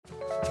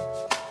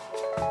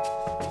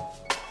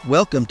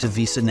Welcome to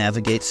Visa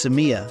Navigates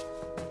CEMEA,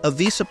 a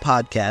Visa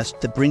podcast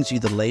that brings you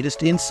the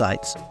latest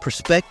insights,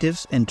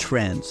 perspectives, and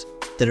trends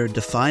that are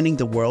defining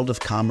the world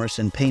of commerce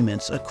and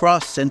payments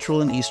across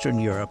Central and Eastern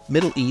Europe,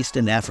 Middle East,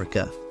 and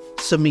Africa,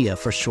 CEMEA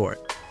for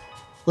short.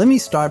 Let me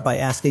start by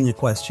asking a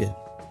question.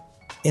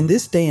 In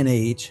this day and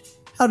age,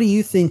 how do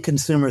you think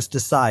consumers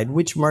decide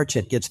which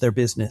merchant gets their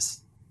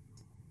business?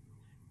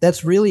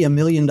 That's really $1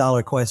 million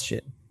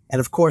question, and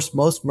of course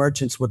most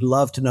merchants would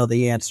love to know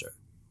the answer.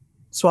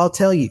 So I'll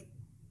tell you.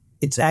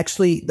 It's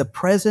actually the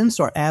presence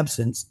or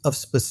absence of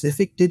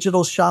specific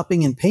digital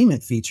shopping and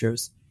payment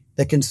features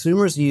that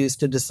consumers use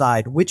to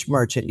decide which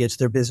merchant gets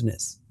their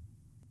business.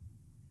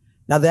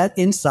 Now that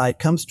insight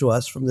comes to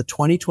us from the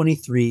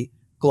 2023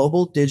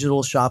 Global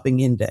Digital Shopping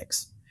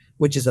Index,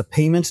 which is a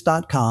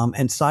Payments.com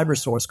and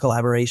CyberSource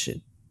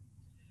collaboration.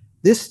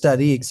 This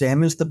study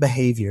examines the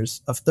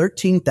behaviors of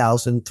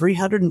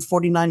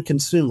 13,349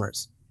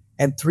 consumers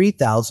and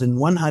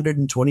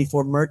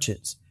 3,124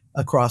 merchants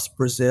across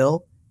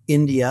Brazil,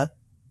 India,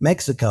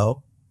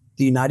 Mexico,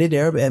 the United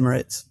Arab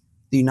Emirates,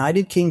 the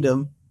United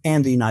Kingdom,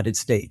 and the United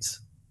States.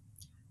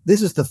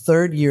 This is the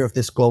third year of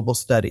this global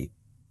study,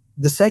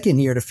 the second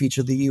year to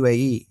feature the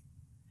UAE,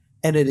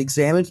 and it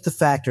examines the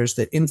factors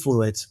that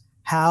influence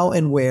how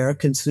and where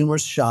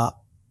consumers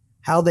shop,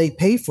 how they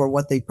pay for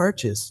what they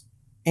purchase,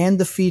 and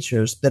the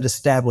features that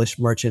establish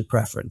merchant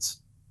preference.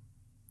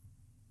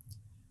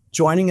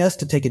 Joining us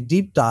to take a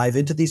deep dive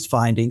into these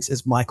findings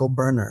is Michael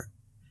Berner,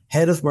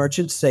 Head of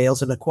Merchant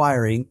Sales and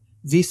Acquiring,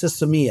 Visa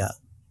CEMEA,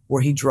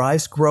 where he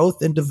drives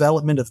growth and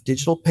development of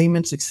digital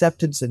payments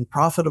acceptance and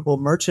profitable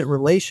merchant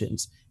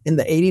relations in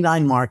the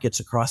 89 markets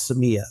across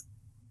CEMEA.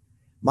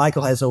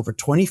 Michael has over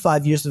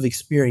 25 years of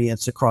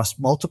experience across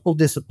multiple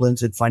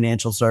disciplines in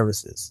financial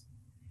services.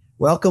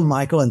 Welcome,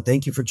 Michael, and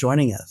thank you for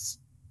joining us.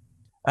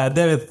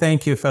 David,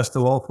 thank you, first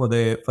of all, for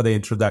the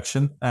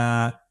introduction.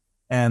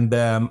 And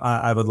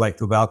I would like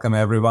to welcome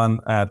everyone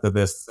to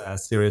this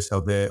series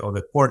of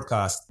the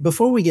podcast.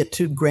 Before we get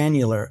too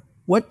granular,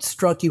 what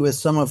struck you as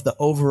some of the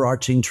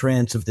overarching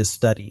trends of this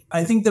study?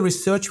 I think the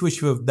research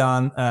which we've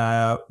done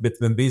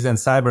between Visa and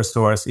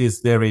CyberSource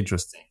is very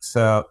interesting.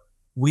 So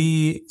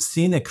we've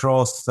seen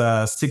across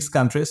 6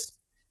 countries,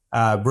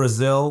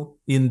 Brazil,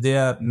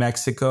 India,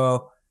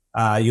 Mexico,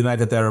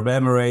 United Arab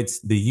Emirates,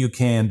 the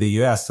UK, and the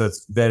US, so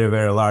it's very,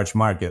 very large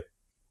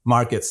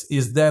markets,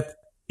 is that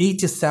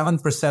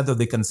 87% of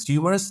the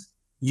consumers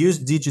use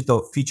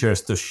digital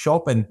features to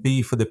shop and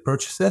pay for the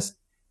purchases,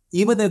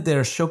 even if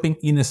they're shopping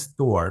in a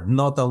store,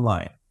 not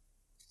online.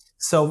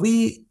 So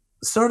we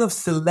sort of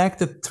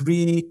selected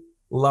 3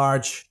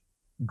 large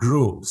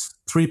groups,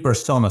 3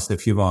 personas,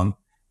 if you want,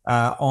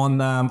 on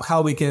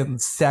how we can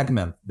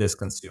segment these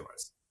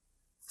consumers.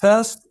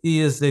 First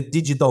is the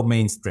digital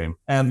mainstream,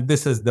 and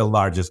this is the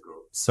largest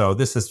group. So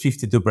this is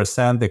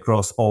 52%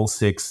 across all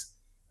 6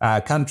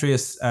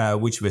 countries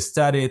which we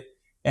studied.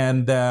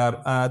 And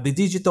the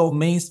digital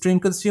mainstream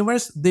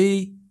consumers,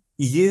 they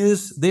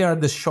are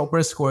the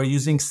shoppers who are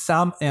using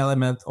some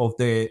element of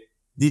the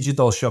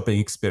digital shopping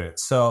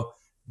experience. So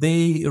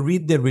they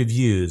read the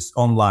reviews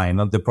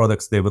online of the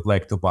products they would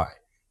like to buy.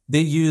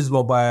 They use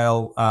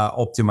mobile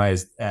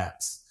optimized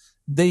apps.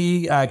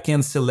 They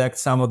can select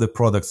some of the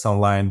products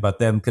online, but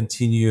then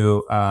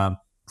continue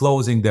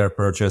closing their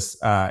purchase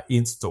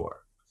in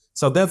store.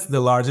 So that's the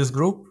largest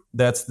group.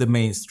 That's the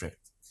mainstream.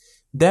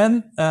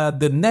 Then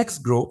the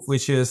next group,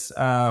 which is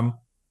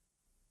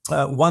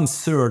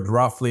 1/3,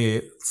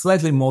 roughly,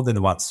 slightly more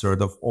than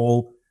 1/3 of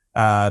all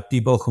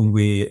people whom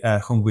we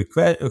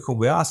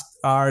asked,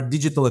 are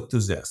digital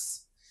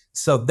enthusiasts.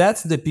 So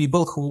that's the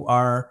people who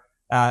are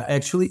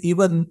actually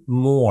even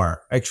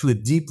more,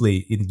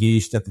 deeply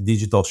engaged at the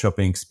digital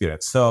shopping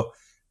experience. So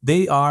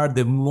they are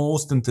the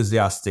most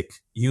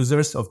enthusiastic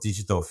users of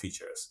digital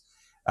features.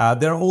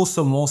 They're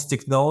also most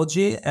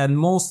technology and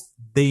most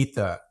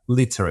data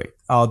literate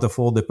out of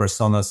all the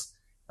personas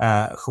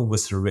who we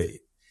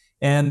surveyed.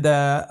 And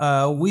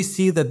we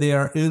see that they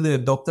are early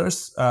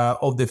adopters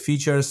of the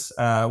features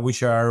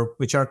which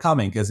are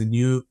coming as a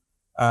new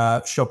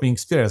shopping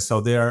experience.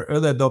 So they are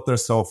early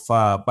adopters of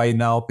buy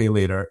now, pay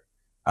later.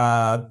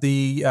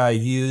 They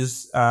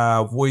use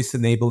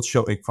voice-enabled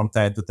shopping from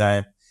time to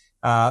time.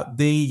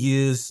 They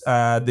use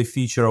the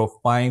feature of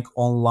buying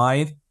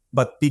online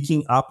but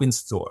picking up in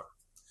store.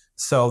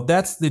 So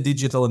that's the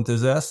digital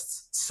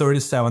enthusiasts,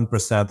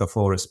 37% of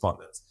all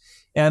respondents.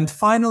 And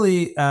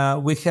finally,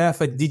 we have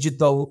a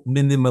digital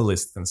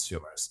minimalist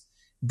consumers.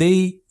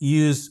 They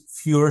use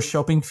fewer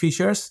shopping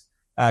features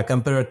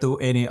compared to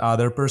any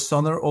other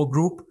persona or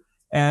group.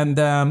 And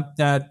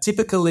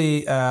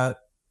typically,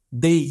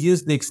 they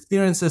use the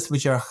experiences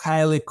which are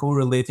highly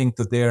correlating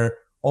to their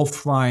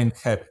offline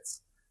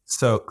habits.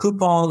 So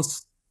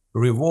coupons,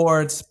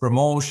 rewards,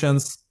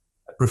 promotions,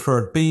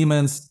 preferred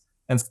payments,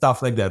 and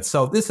stuff like that.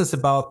 So this is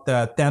about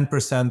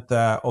 10%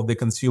 of the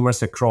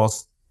consumers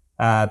across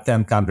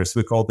 10 countries.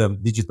 We call them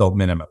digital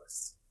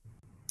minimalists.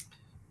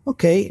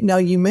 Okay, now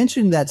you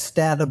mentioned that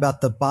stat about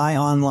the buy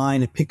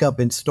online and pick up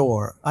in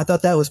store. I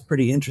thought that was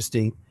pretty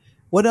interesting.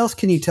 What else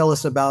can you tell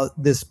us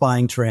about this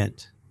buying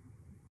trend?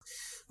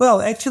 Well,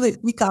 actually,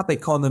 pickup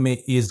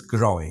economy is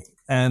growing,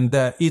 and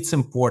its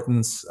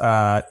importance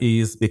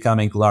is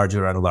becoming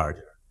larger and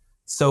larger.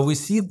 So we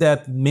see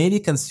that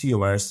many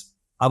consumers,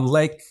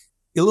 unlike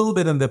a little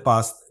bit in the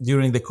past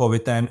during the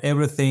COVID time,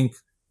 everything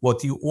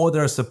what you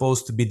order is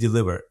supposed to be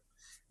delivered.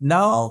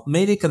 Now,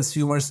 many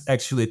consumers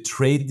actually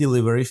trade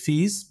delivery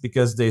fees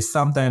because they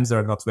sometimes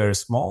are not very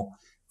small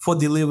for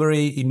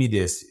delivery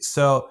immediacy.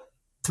 So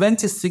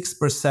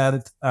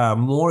 26%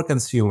 more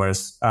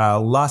consumers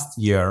last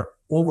year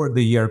over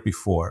the year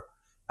before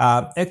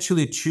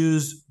actually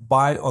choose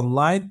buy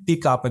online,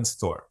 pick up in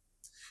store.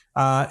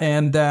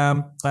 And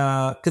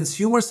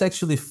consumers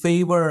actually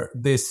favor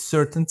this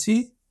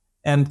certainty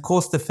and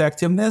cost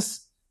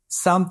effectiveness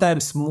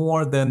sometimes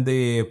more than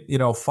the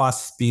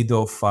fast speed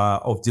of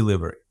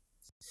delivery.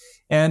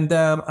 And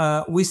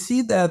we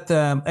see that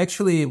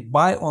actually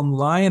buy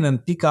online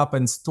and pick up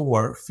in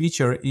store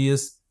feature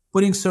is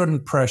putting certain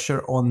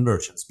pressure on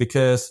merchants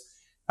because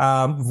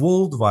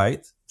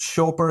worldwide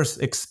shoppers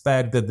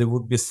expect that there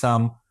would be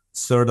some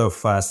sort of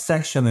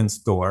section in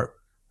store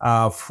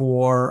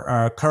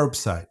for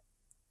curbside.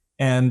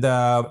 And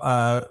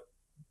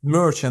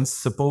merchants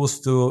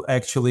supposed to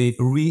actually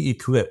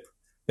re-equip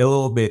a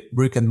little bit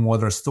brick and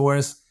mortar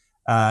stores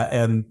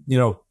and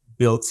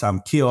build some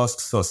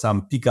kiosks or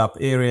some pickup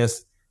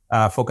areas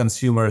for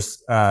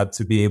consumers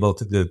to be able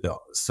to do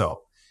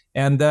so.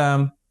 And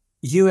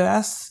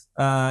US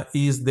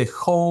is the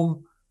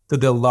home to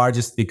the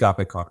largest pickup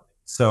economy.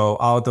 So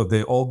out of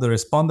all the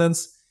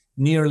respondents,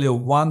 nearly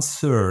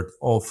 1/3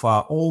 of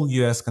all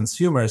US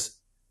consumers,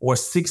 or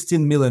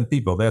 16 million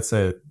people, that's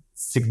a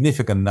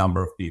significant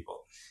number of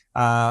people,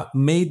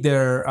 made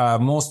their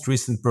most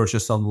recent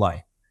purchase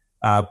online,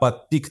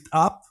 but picked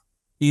up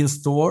in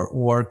store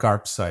or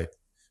curbside.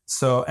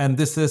 So, and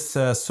this is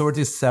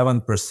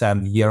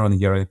 37%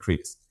 year-on-year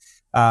increase.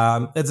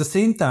 At the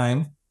same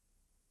time,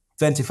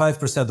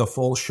 25% of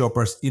all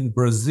shoppers in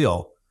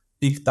Brazil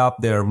picked up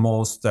their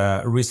most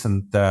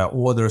recent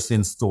orders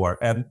in store,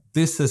 and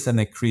this is an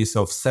increase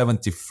of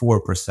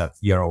 74%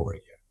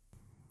 year-over-year.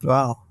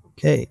 Wow.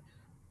 Okay.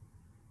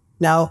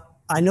 Now,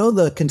 I know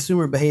the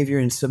consumer behavior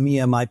in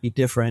SAMEA might be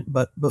different,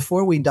 but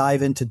before we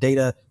dive into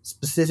data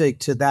specific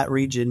to that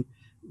region,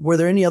 were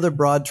there any other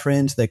broad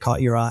trends that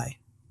caught your eye?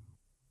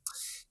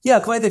 Yeah,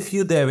 quite a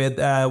few, David.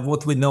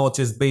 What we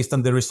noticed based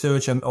on the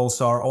research and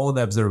also our own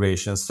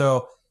observations.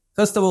 So,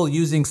 first of all,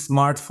 using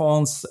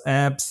smartphones,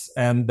 apps,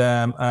 and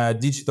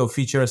digital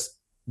features,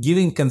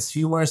 giving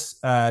consumers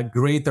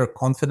greater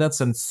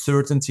confidence and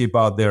certainty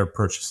about their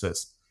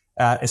purchases,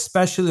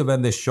 especially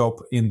when they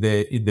shop in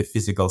the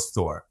physical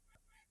store.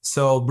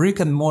 So, brick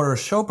and mortar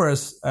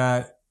shoppers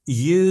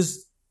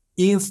use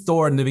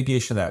in-store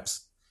navigation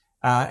apps,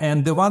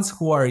 and the ones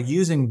who are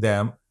using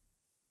them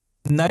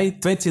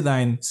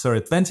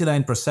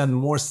 29%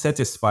 more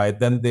satisfied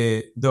than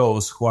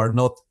those who are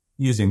not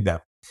using them.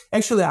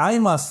 Actually, I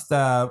must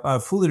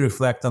fully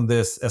reflect on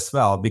this as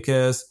well,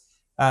 because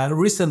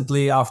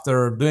recently,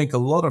 after doing a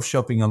lot of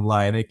shopping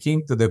online, I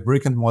came to the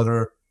brick and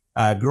mortar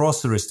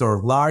grocery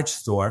store, large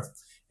store,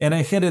 and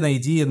I had an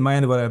idea in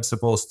mind what I'm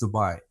supposed to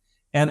buy.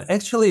 And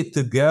actually,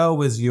 to go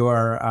with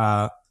your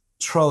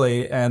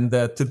trolley and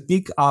to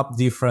pick up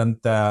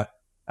different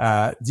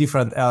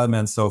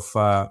elements of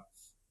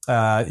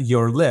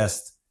your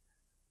list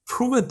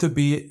proven to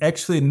be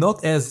actually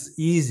not as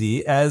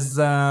easy as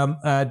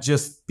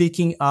just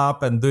picking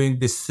up and doing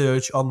the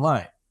search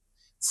online.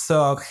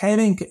 So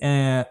having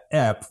an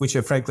app, which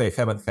I frankly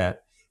haven't had,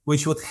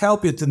 which would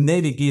help you to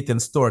navigate in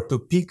store, to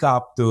pick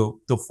up, to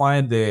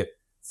find the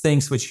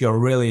things which you're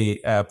really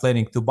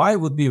planning to buy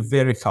would be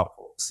very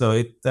helpful. So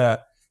it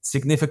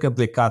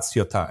significantly cuts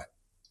your time.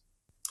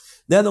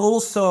 Then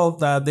also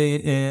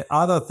the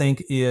other thing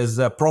is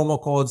promo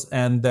codes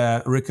and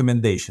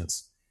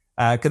recommendations.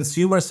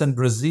 Consumers in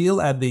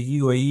Brazil and the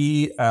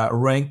UAE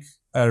rank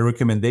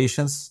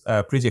recommendations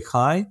pretty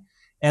high,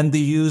 and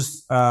they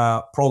use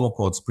promo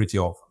codes pretty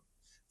often.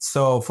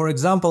 So, for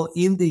example,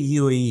 in the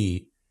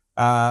UAE,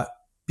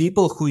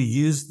 people who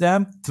use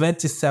them,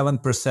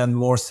 27%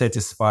 more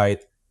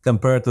satisfied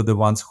compared to the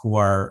ones who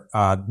are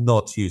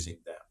not using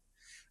them.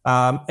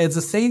 At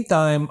the same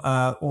time,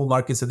 all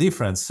markets are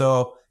different.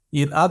 So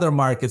in other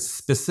markets,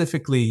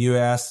 specifically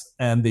US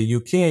and the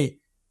UK,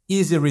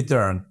 easy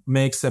return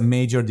makes a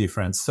major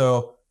difference.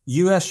 So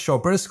US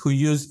shoppers who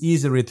use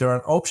easy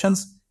return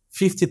options,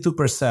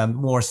 52%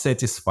 more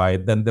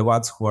satisfied than the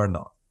ones who are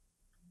not.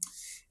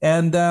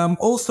 And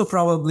also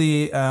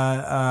probably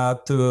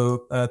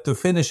to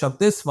finish on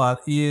this one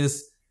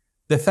is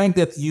the fact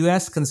that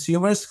US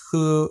consumers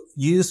who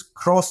use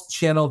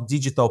cross-channel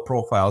digital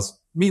profiles,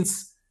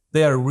 means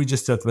they are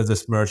registered with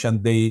this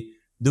merchant, they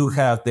do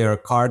have their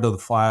card on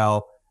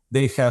file,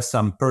 they have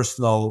some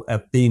personal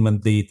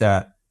payment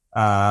data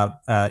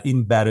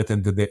embedded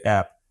into the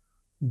app.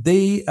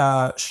 They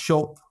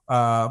shop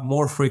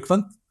more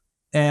frequent,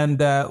 and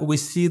we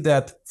see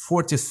that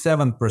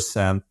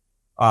 47%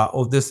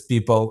 of these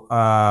people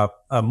are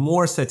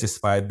more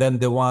satisfied than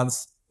the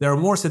ones, they are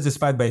more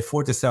satisfied by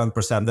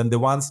 47% than the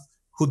ones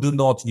who do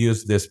not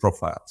use these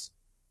profiles.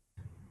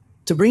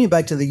 To bring it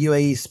back to the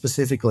UAE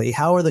specifically,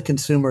 how are the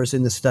consumers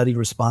in the study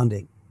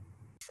responding?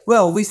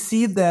 Well, we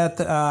see that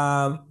there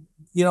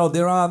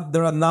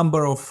are a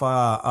number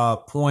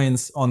of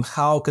points on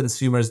how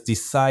consumers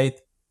decide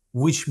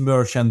which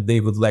merchant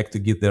they would like to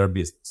give their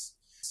business.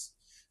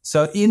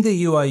 So in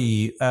the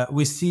UAE,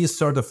 we see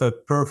sort of a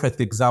perfect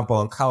example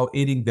on how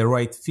adding the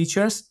right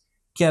features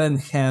can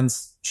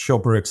enhance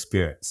shopper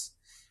experience.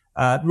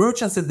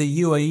 Merchants in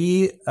the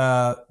UAE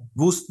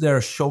boost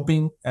their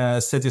shopping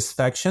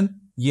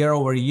satisfaction year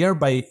over year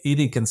by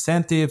adding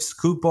incentives,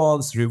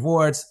 coupons,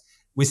 rewards.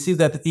 We see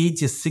that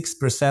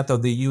 86%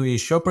 of the UAE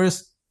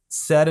shoppers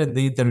said in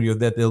the interview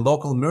that the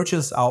local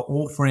merchants are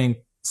offering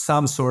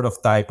some sort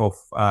of type of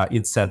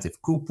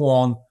incentive,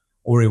 coupon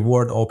or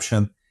reward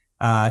option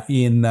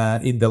in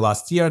the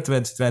last year,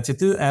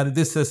 2022, and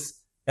this is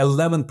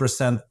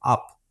 11%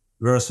 up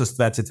versus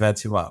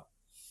 2021.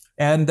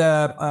 And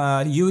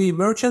UAE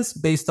merchants,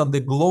 based on the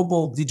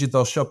Global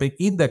Digital Shopping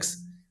Index,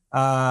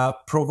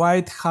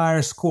 provide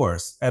higher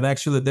scores, and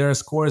actually their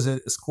score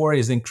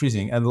is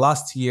increasing. And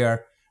last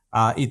year,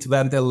 it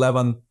went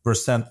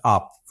 11%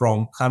 up from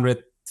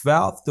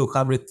 112 to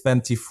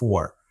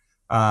 124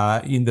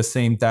 in the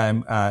same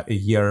time a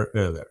year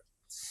earlier.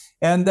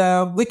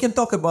 And we can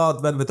talk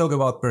about, when we talk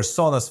about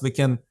personas, we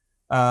can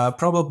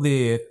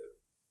probably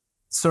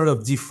sort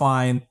of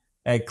define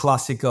a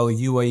classical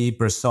UAE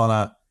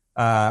persona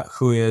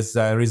who is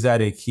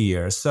residing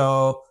here.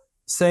 So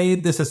say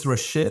this is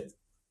Rashid.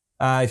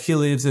 He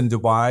lives in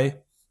Dubai.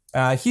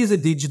 He's a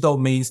digital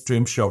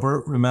mainstream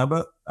shopper.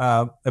 Remember,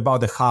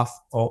 about a half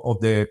of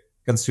the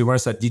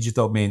consumers are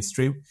digital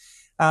mainstream.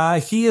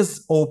 He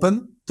is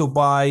open to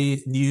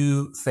buy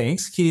new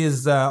things. He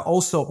is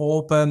also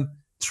open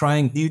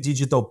trying new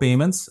digital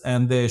payments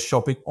and the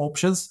shopping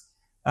options.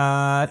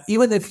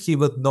 Even if he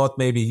would not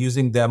maybe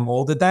using them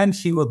all the time,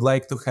 he would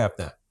like to have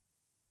them.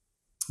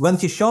 When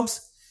he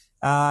shops,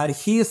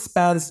 he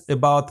spends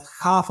about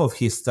half of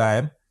his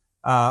time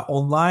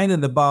online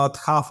and about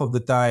half of the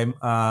time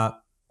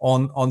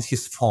on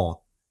his phone.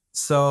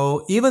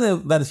 So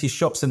even when he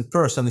shops in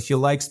person, he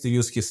likes to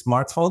use his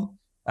smartphone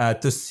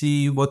to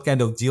see what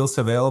kind of deals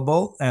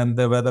available and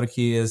whether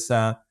he is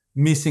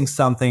missing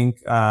something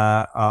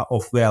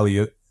of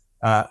value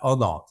or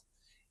not.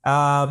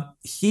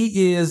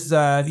 He is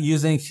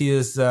using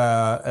his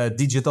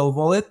digital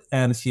wallet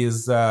and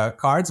his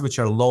cards, which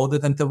are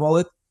loaded into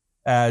wallet.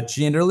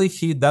 Generally,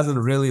 he doesn't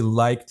really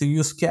like to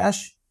use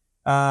cash.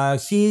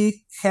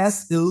 He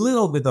has a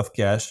little bit of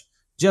cash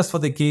just for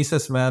the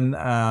cases when,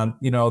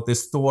 the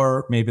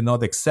store maybe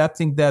not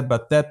accepting that,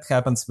 but that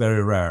happens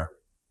very rare.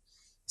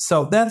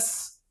 So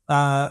that's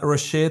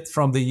Rashid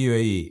from the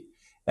UAE.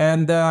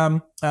 And,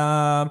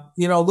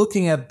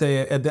 looking at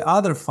the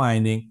other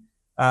finding,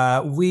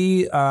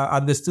 we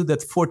understood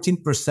that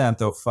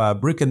 14% of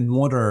brick and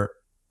mortar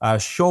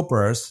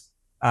shoppers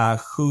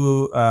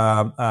who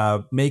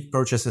make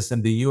purchases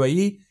in the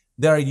UAE,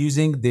 they are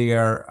using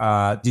their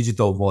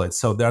digital wallets.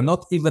 So they're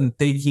not even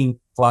taking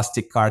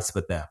plastic cards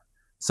with them.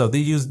 So they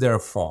use their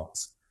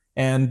phones.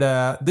 And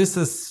this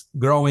is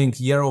growing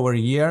year over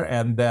year.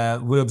 And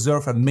we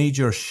observe a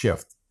major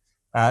shift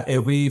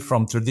away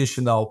from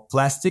traditional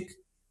plastic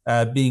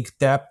being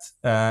tapped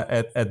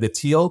at the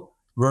till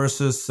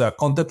versus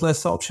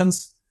contactless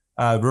options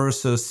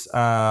versus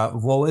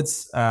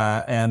wallets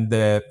and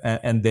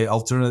the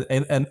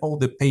alternative and all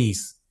the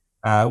pays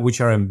which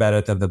are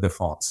embedded under the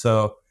phone.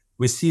 So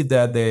we see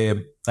that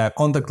the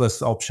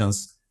contactless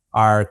options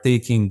are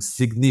taking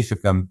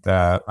significant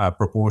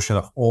proportion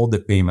of all the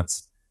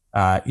payments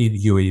in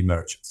UAE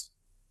merchants.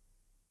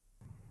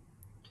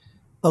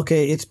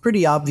 Okay, it's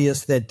pretty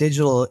obvious that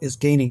digital is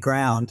gaining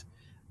ground,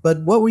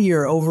 but what were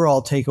your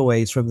overall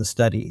takeaways from the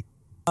study?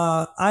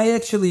 I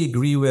actually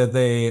agree with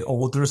the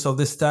authors of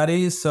the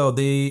study. So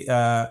they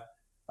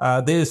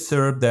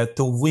assert that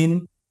to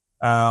win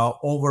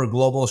over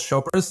global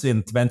shoppers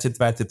in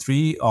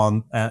 2023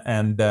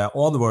 and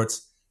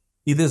onwards,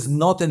 it is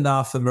not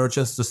enough for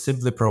merchants to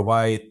simply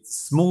provide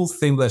smooth,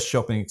 seamless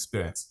shopping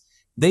experience.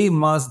 They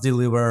must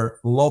deliver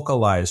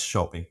localized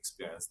shopping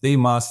experience. They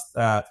must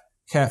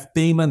have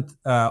payment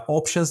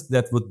options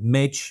that would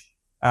match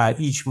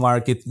each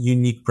market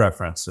unique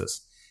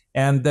preferences.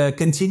 And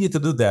continue to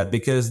do that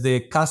because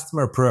the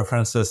customer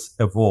preferences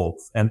evolve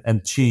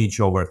and change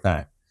over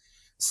time.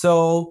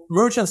 So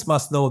merchants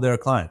must know their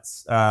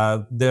clients,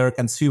 their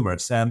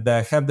consumers, and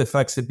have the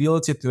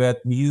flexibility to add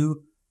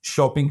new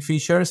shopping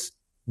features,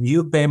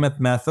 new payment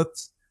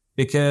methods,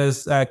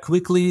 because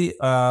quickly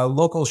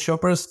local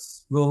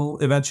shoppers will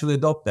eventually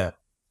adopt that.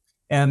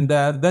 And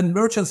then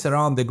merchants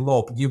around the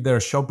globe give their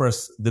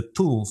shoppers the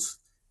tools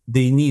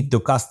they need to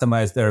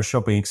customize their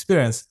shopping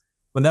experience.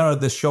 Whenever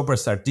the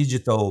shoppers are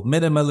digital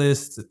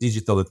minimalists,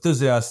 digital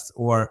enthusiasts,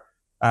 or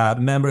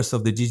members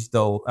of the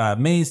digital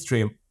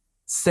mainstream,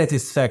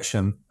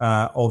 satisfaction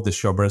of the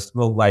shoppers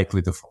will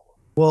likely to follow.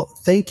 Well,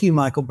 thank you,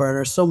 Michael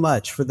Berner, so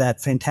much for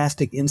that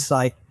fantastic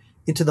insight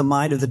into the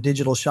mind of the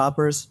digital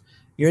shoppers.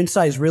 Your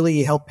insights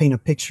really help paint a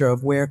picture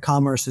of where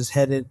commerce is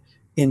headed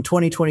in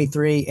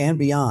 2023 and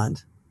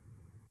beyond.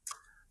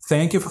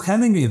 Thank you for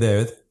having me,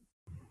 David.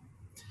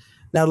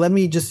 Now, let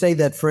me just say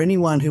that for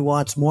anyone who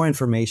wants more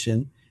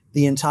information,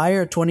 the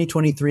entire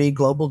 2023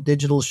 Global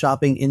Digital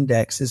Shopping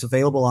Index is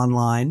available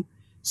online.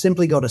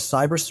 Simply go to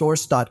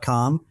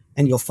cybersource.com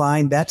and you'll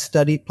find that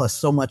study plus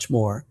so much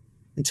more.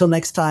 Until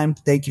next time,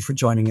 thank you for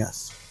joining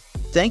us.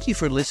 Thank you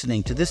for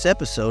listening to this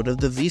episode of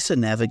the Visa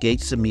Navigate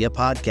CEMEA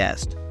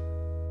podcast.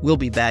 We'll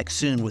be back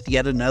soon with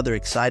yet another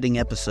exciting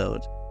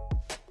episode.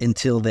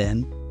 Until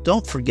then,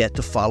 don't forget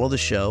to follow the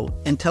show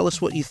and tell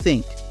us what you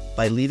think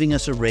by leaving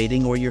us a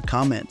rating or your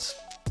comments.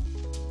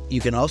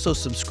 You can also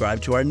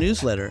subscribe to our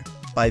newsletter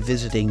by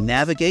visiting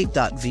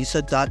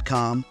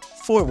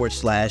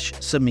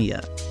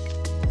navigate.visa.com/CEMEA.